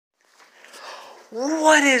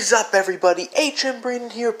What is up, everybody? HM Brandon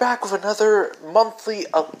here, back with another monthly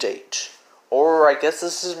update. Or I guess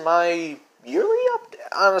this is my yearly update.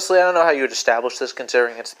 Honestly, I don't know how you would establish this,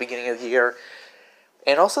 considering it's the beginning of the year,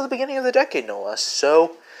 and also the beginning of the decade, no less.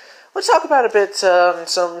 So, let's talk about a bit,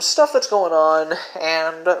 some stuff that's going on,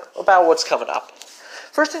 and about what's coming up.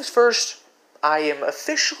 First things first, I am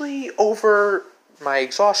officially over my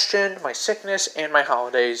exhaustion, my sickness, and my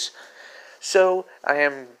holidays. So, I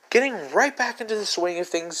am getting right back into the swing of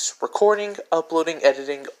things, recording, uploading,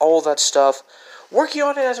 editing, all that stuff, working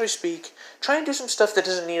on it as we speak, trying to do some stuff that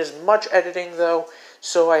doesn't need as much editing, though,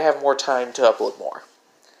 so I have more time to upload more.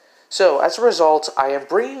 So, as a result, I am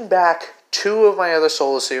bringing back two of my other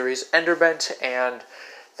solo series, Enderbent and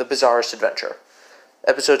The Bizarrest Adventure.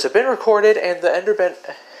 Episodes have been recorded, and the Enderbent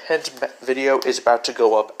video is about to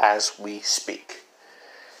go up as we speak.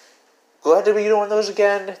 Glad to be doing those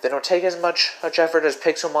again. They don't take as much effort as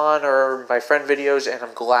Pixelmon or my friend videos, and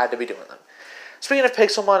I'm glad to be doing them. Speaking of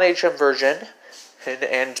Pixelmon HM version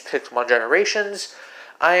and Pixelmon Generations,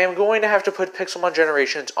 I am going to have to put Pixelmon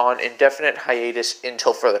Generations on indefinite hiatus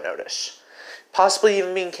until further notice. Possibly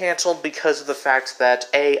even being cancelled because of the fact that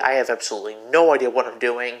A, I have absolutely no idea what I'm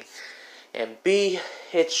doing, and B,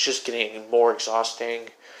 it's just getting more exhausting.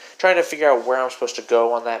 Trying to figure out where I'm supposed to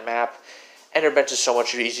go on that map. Enderbent is so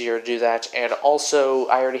much easier to do that, and also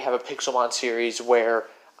I already have a Pixelmon series where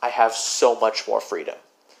I have so much more freedom.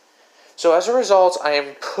 So as a result, I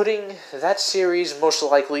am putting that series most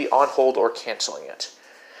likely on hold or canceling it.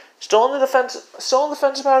 Still on the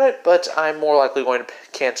fence about it, but I'm more likely going to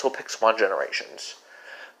cancel Pixelmon Generations.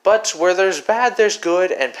 But where there's bad, there's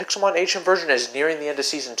good, and Pixelmon HM version is nearing the end of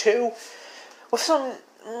Season 2. With some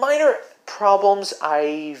minor problems,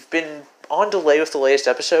 I've been on delay with the latest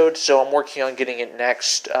episode, so I'm working on getting it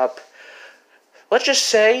next up. Let's just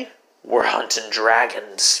say, we're hunting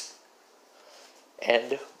dragons.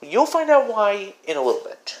 And you'll find out why in a little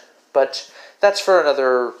bit. But that's for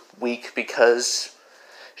another week, because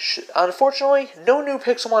unfortunately, no new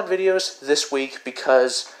Pixelmon videos this week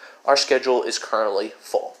because our schedule is currently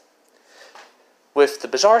full. With The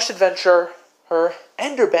Bizarrest Adventure,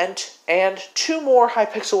 Enderbent, and two more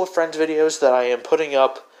Hypixel with Friends videos that I am putting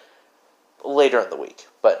up later in the week.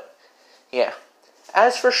 But, yeah.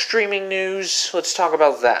 As for streaming news, let's talk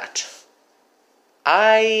about that.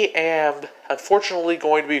 I am, unfortunately,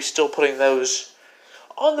 going to be still putting those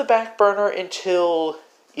on the back burner until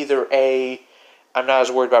either A, I'm not as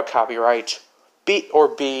worried about copyright, B,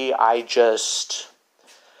 I just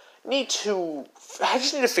need to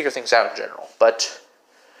figure things out in general. But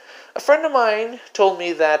a friend of mine told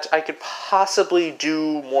me that I could possibly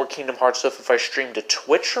do more Kingdom Hearts stuff if I stream to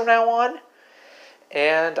Twitch from now on.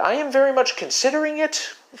 And I am very much considering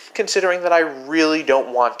it, considering that I really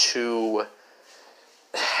don't want to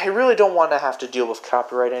have to deal with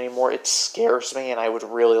copyright anymore. It scares me, and I would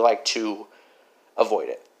really like to avoid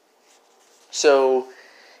it. So,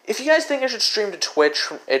 if you guys think I should stream to Twitch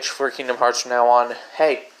for Kingdom Hearts from now on,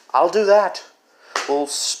 hey, I'll do that. We'll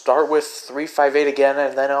start with 358 again,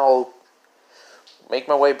 and then I'll make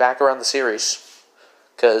my way back around the series.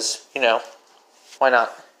 Because, why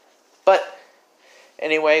not? But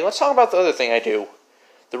anyway, let's talk about the other thing I do.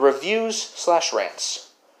 The reviews/rants.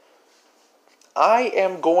 I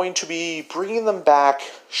am going to be bringing them back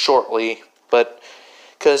shortly, but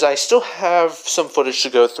because I still have some footage to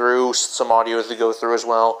go through, some audio to go through as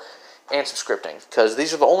well, and some scripting, because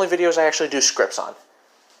these are the only videos I actually do scripts on.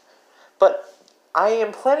 But I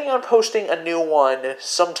am planning on posting a new one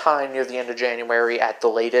sometime near the end of January at the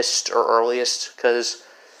latest or earliest, because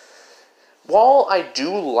while I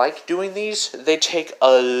do like doing these, they take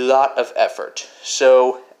a lot of effort.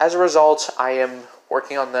 So, as a result, I am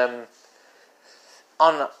working on them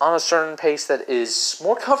on a certain pace that is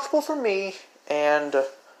more comfortable for me and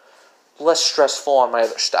less stressful on my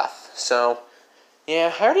other stuff. So,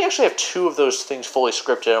 yeah, I already actually have two of those things fully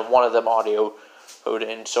scripted and one of them audio coded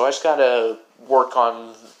in. So I just gotta work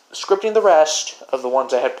on scripting the rest of the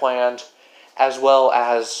ones I had planned, as well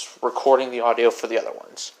as recording the audio for the other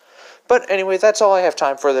ones. But anyway, that's all I have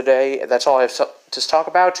time for the day. That's all I have to talk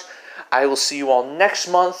about. I will see you all next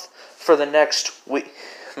month for the next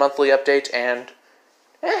monthly update, and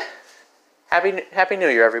Happy New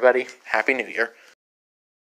Year, everybody. Happy New Year.